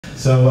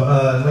So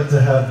I'd like to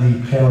have the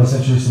panelists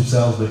introduce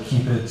themselves, but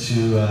keep it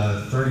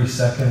to 30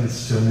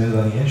 seconds to a minute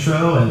on the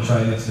intro, and try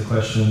and answer the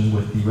question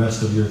with the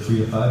rest of your 3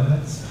 to 5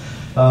 minutes.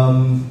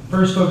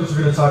 First focus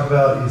we're going to talk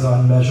about is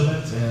on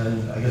measurement,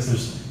 and I guess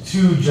there's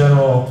two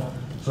general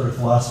sort of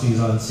philosophies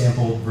on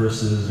sample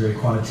versus very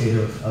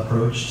quantitative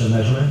approach to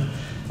measurement.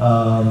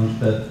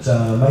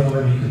 Michael,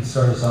 maybe you could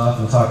start us off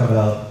and talk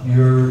about,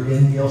 you're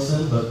in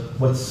Nielsen, but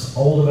what's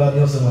old about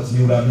Nielsen, what's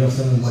new about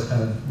Nielsen, and what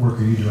kind of work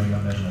are you doing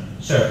on measurement?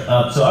 Sure.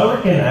 So I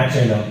work in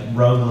a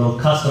rogue little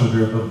custom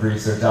group of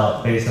research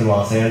out based in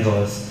Los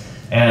Angeles.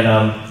 And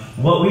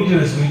what we do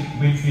is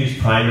we use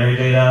primary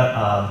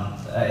data,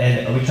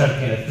 and we try to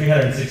paint a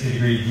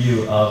 360-degree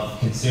view of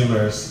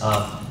consumers.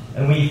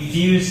 And we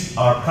fuse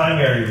our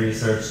primary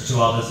research to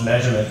all this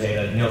measurement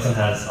data. Nielsen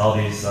has all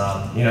these,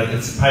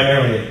 it's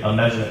primarily a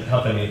measurement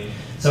company.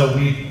 So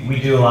we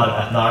do a lot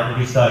of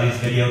ethnography studies,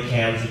 video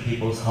cams in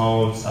people's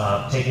homes,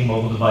 taking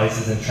mobile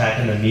devices and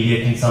tracking the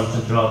media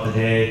consumption throughout the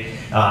day,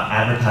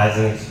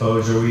 advertising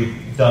exposure.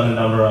 We've done a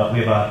number of,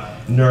 we have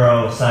a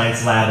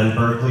neuroscience lab in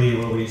Berkeley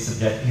where we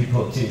subject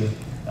people to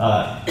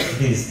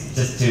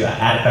just to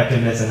ad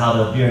effectiveness and how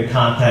they're viewing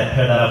content,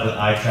 pair that up with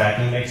eye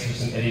tracking, makes for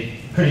some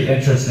pretty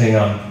interesting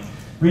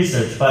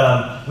research.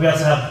 But we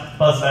also have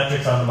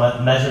Buzzmetrics on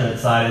the measurement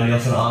side and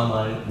Nielsen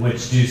Online,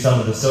 which do some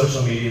of the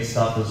social media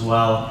stuff as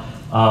well.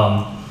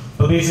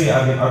 But basically,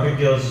 I mean, our big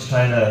deal is just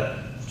trying to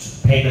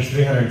paint this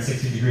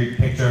 360-degree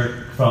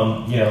picture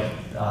from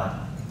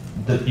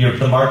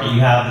the market you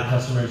have, the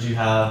customers you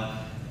have,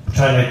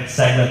 trying to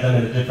segment them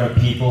into different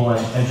people,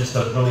 and just to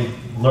really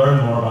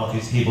learn more about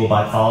these people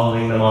by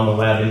following them on the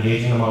web,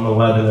 engaging them on the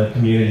web in their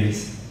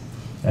communities.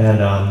 And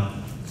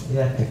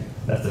yeah, I think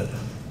that's it.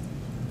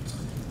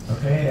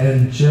 Okay,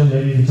 and Jim,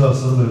 maybe you can tell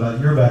us a little bit about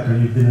your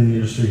background. You've been in the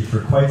industry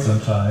for quite some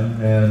time,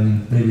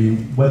 and maybe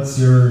what's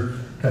your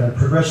kind of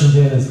progression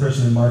been as a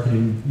person in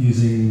marketing,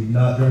 using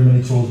not very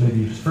many tools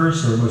maybe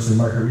first, or mostly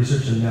market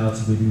research, and now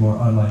to maybe more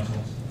online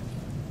tools?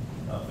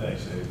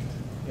 Thanks, Dave.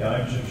 Yeah,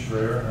 I'm Jim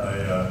Schreier.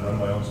 I run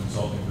my own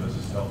consulting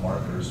business to help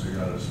marketers figure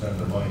out how to spend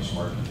their money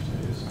smart these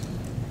days.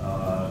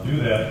 Do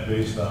that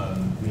based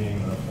on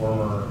being a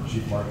former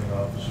chief marketing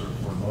officer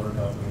for Ford Motor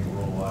Company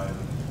worldwide,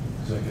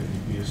 executive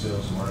VP of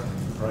sales and marketing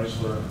for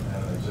Chrysler,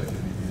 and an executive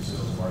VP of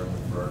sales and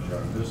marketing for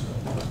Archer Disco.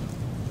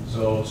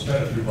 So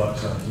spend a few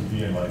bucks on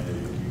TV in my day, to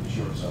give you a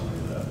short summary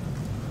of that.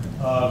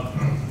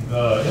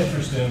 The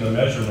interest in the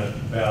measurement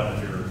battle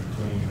here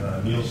between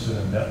Nielsen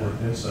and Network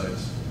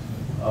Insights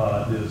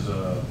is,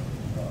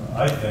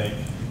 I think,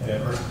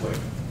 an earthquake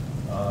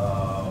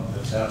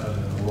that's happened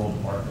in the world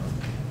of marketing.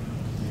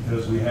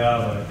 Because we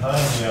have an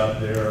economy out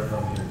there,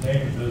 from the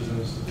entertainment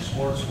business to the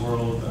sports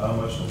world, to how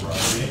much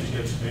LeBron James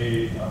gets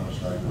paid, how much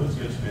Tiger Woods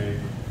gets paid.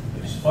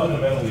 It's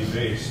fundamentally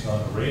based on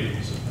the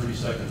ratings of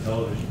 30-second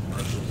television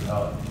commercials and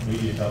how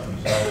media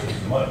companies allocate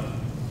the money.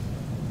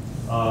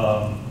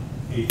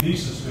 A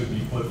thesis could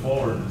be put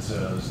forward that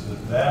says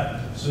that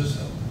that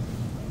system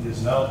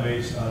is now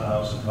based on a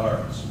house of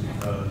cards,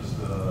 because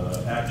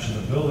the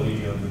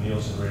actionability of the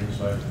Nielsen ratings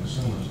by the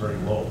consumer is very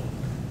low.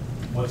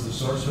 What's the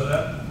source for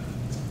that?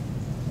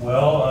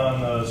 Well,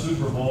 on the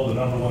Super Bowl, the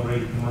 #1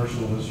 rated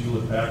commercial was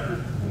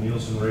Hewlett-Packard. The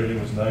Nielsen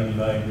rating was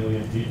 99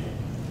 million people.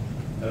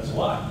 That's a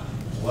lot.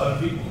 It's a lot of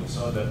people that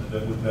saw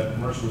that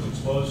commercial was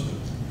exposed to.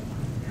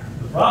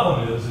 The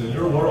problem is, in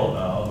your world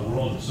now, the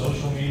world of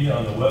social media,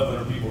 on the web, what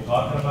are people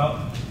talking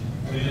about?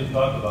 They didn't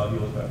talk about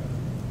Hewlett-Packard.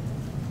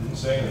 Didn't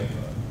say anything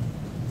about it.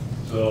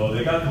 So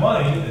they got the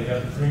money, they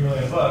got the $3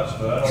 million, but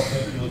I don't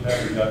think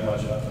Hewlett-Packard got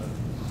much out of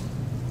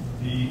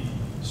it. The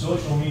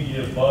social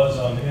media buzz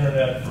on the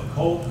internet for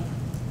Coke,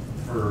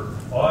 for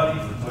Audi,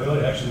 for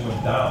Toyota, actually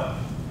went down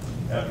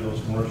after those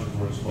commercials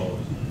were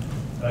exposed.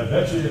 And I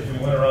bet you if we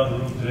went around the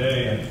room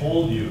today and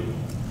told you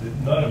that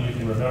none of you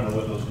can remember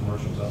what those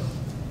commercials are.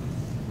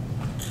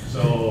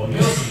 So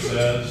Nielsen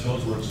says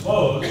those were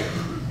exposed.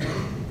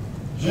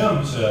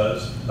 Jim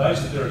says, nice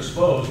that they're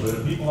exposed, but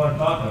if people aren't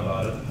talking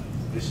about it,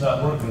 it's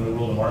not working in the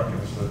world of marketing.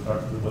 It's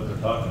what they're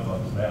talking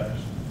about that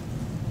matters.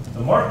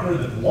 The marketer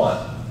that won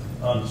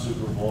on the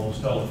Super Bowl was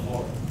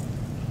Teleflora,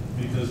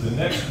 because the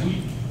next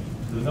week,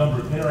 the number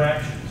of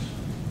interactions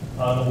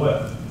on the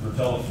web for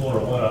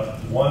Teleflora went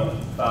up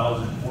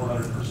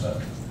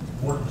 1,400%,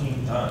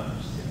 14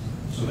 times.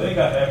 So they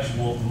got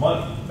actual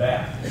money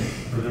back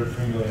for their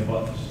 $3 million.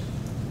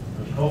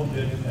 But Coke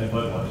didn't, and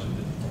Budweiser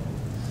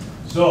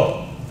didn't.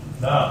 So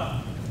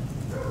now,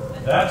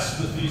 that's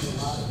the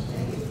thesis.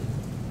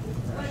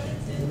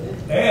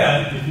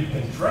 And if you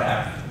can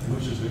track,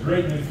 which is the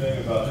great new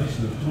thing about this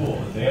new tool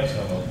that Dan's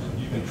come up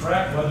with, you can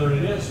track whether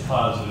it is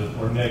positive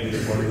or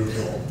negative or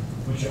neutral,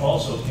 which you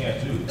also can't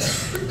do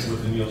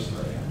with the Nielsen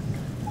rating.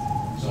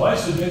 So I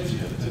submit to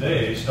you,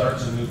 today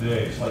starts a new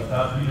day. It's like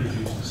Tom Peters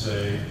used to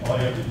say, all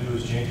you have to do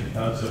is change your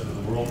concept of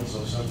the world. It's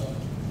so simple.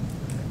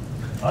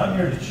 I'm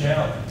here to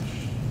challenge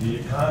the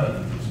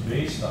economy that's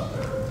based on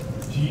the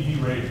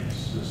TV ratings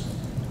system,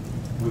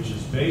 which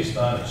is based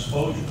on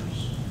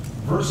exposures,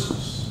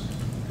 versus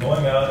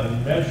going out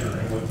and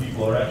measuring what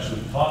people are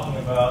actually talking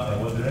about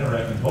and what they're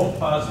interacting, both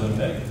positive and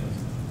negative,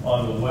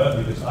 on the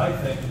web because I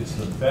think it's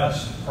the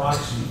best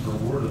proxy for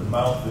word of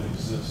mouth that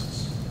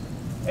exists.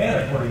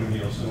 And according to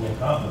Nielsen, will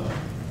compliment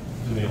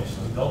to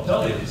Nielsen. They'll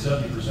tell you that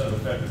 70% of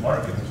effective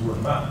marketing is word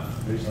of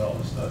mouth based on all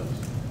the studies.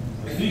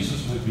 The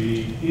thesis would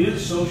be,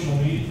 is social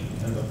media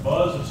and the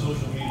buzz of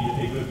social media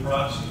a good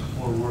proxy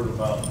for word of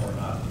mouth or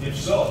not? If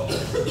so,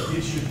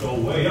 it should go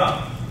way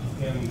up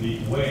in the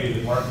way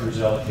that marketers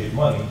allocate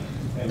money,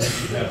 and we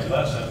should have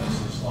less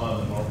emphasis on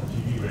the normal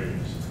TV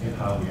ratings in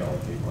how we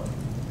allocate money.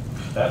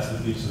 That's the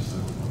thesis that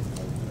we're looking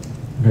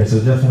for. Okay,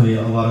 so definitely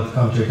a lot of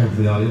commentary comes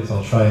from the audience.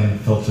 I'll try and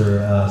filter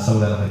some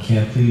of that if I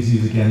can. Please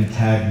use, again,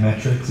 tag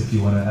metrics if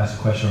you want to ask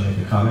a question or make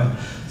a comment.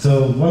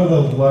 So one of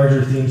the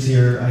larger themes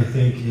here, I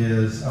think,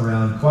 is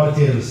around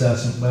quantitative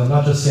assessment. Well,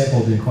 not just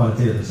sample being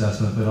quantitative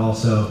assessment, but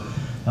also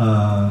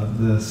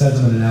the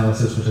sentiment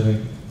analysis, which I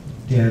think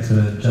Dan's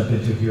going to jump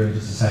into here in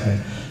just a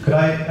second. Could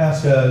I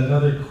ask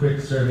another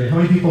quick survey? How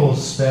many people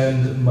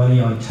spend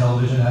money on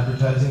television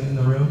advertising in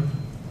the room?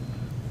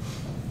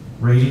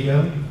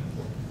 Radio?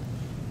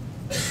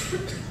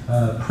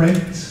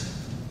 Print?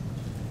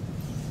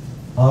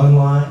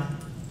 Online?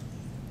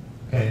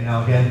 Okay,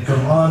 now again,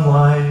 from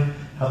online,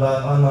 how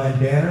about online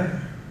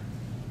banner?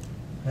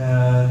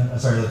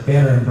 Sorry, like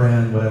banner and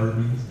brand, whatever it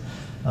means.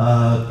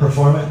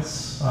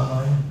 Performance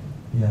online?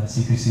 Yeah,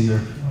 CPC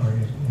or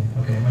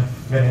okay, am I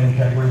forgetting any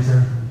categories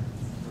here?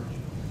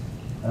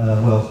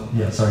 Well,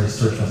 yeah, sorry,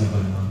 search wasn't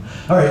going on.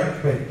 All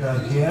right, great.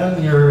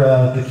 Dan, you're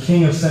the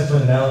king of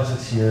sentiment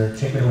analysis here.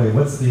 Take it away.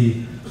 What's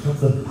the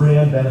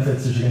brand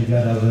benefits that you're going to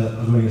get out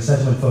of doing a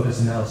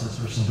sentiment-focused analysis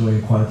versus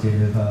doing a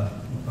quantitative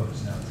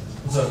focused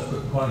analysis?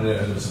 So,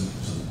 quantitative, there was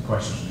some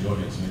questions from the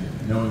audience. I mean,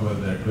 knowing whether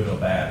they're good or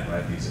bad,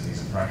 right?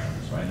 These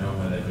impressions, right? Knowing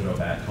whether they're good or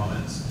bad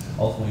comments.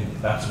 Ultimately,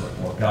 that's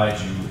what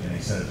guides you in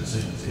a set of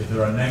decisions. If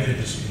there are negative,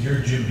 if you're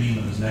Jim Beam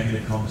and there's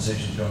negative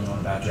conversations going on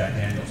about Jack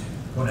Daniels,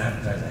 go and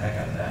advertise the heck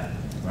out of that,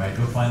 right?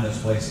 Go find those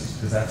places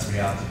because that's the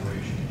reality of where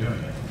you should be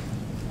doing it.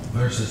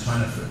 Versus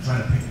trying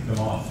to pick them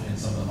off in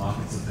some of the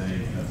markets that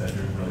they're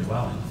doing really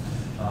well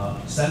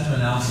in.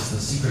 Sentiment analysis, the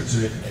secret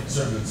to it,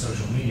 certainly in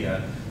social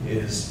media,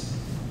 is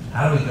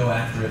how do we go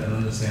after it and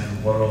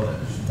understand what are all the,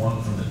 one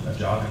from a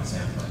jargon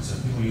standpoint.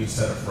 So people use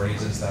a set of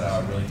phrases that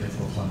are really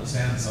difficult to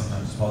understand.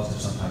 Sometimes it's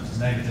positive, sometimes it's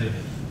negative,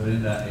 but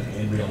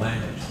in real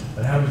language.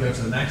 But how do we go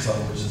to the next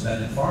level, which is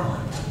then in foreign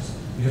languages?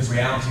 Because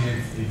reality,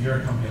 if you're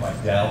a company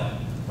like Dell,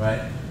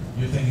 right,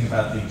 you're thinking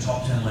about the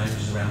top 10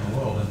 languages around the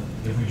world, and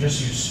if we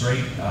just use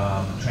straight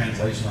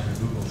translation like a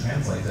Google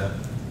Translator,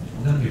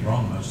 we're going to be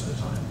wrong most of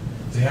the time.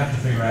 So you have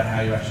to figure out how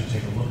you actually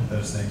take a look at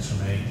those things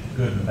from a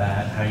good and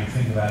bad, how you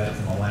think about it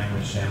from a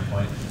language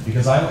standpoint.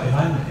 Because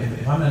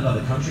if I'm in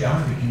another country, I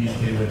want to be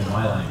communicated with in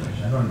my language.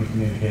 I don't want to be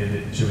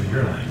communicated to in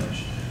your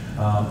language.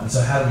 And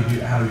so how do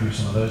we do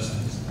some of those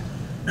things?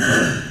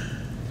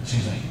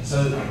 Excuse me.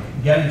 So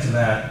getting to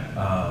that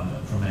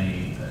from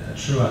a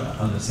true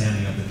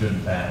understanding of the good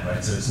and bad,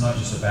 right? So it's not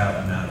just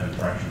about amount of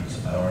impressions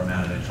or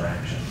amount of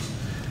interactions.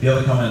 The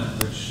other comment,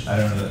 which I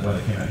don't know whether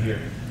it came out here,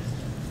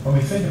 when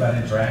we think about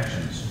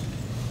interactions,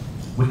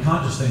 we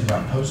can't just think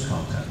about post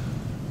content,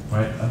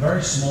 right? A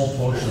very small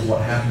portion of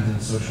what happens in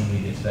social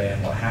media today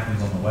and what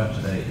happens on the web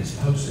today is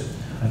posted.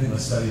 I think the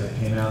study that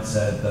came out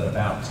said that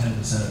about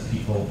 10% of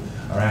people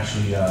are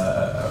actually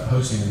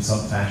posting in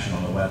some fashion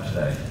on the web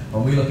today.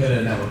 When we look at it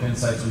at Network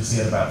Insights, we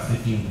see it about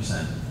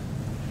 15%.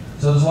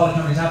 So there's a lot of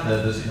companies out there,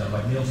 there's,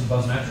 like Nielsen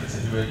Buzzmetrics,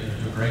 they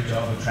do a great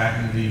job of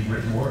tracking the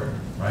written word,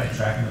 right?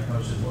 Tracking the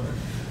posted word.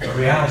 The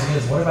reality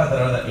is, what about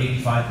that other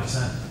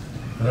 85%?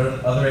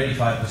 The other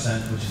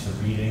 85%, which is the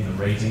reading, the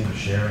rating, the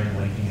sharing,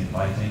 linking,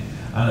 inviting,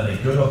 are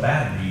they good or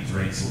bad reads,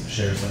 rates,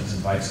 shares, links,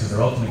 invites? Because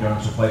they're ultimately going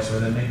to a place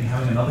where they may be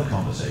having another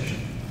conversation.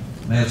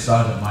 May have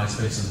started at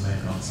MySpace and may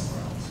have gone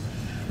somewhere else.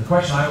 The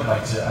question I'd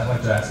like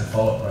to ask a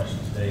follow-up question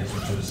today is,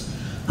 which was,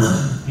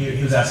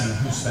 he was asking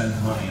who spends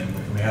money, and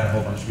we had a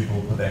whole bunch of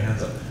people put their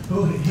hands up.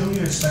 Who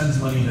here spends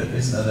money that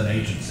isn't at an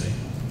agency?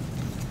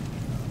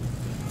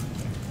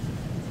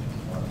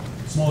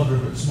 Small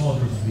group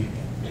of people.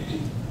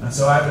 And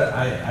so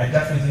I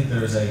definitely think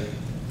there is an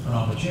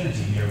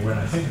opportunity here when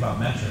I think about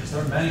metrics.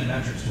 There are many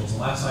metrics tools. And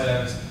last night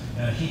I was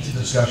in a heated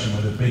discussion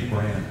with a big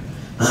brand.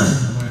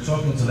 And we were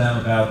talking to them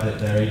about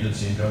their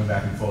agency and going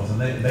back and forth. And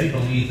they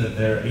believe that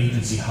their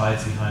agency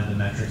hides behind the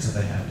metrics that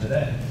they have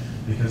today,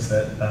 because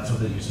that's what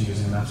they're used to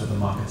using and that's what the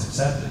market's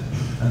accepted.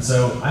 And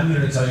so I'm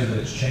here to tell you that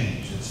it's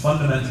changed. It's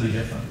fundamentally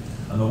different.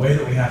 And the way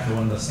that we have to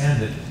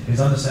understand it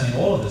is understanding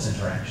all of this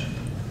interaction.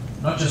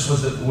 Not just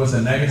was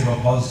the negative or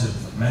positive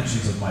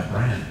mentions of my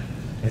brand.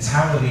 It's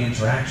how are the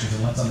interactions,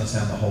 and let's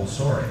understand the whole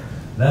story.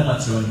 Then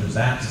let's go and use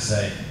that to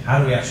say, how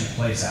do we actually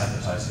place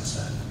advertising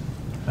spend?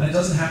 And it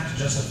doesn't have to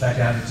just affect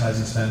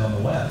advertising spend on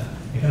the web.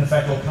 It can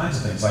affect all kinds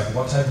of things, like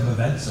what type of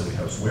events do we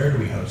host? Where do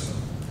we host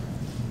them?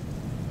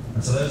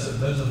 And so those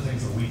are the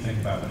things that we think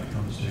about when it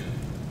comes to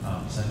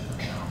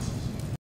sentiment analysis.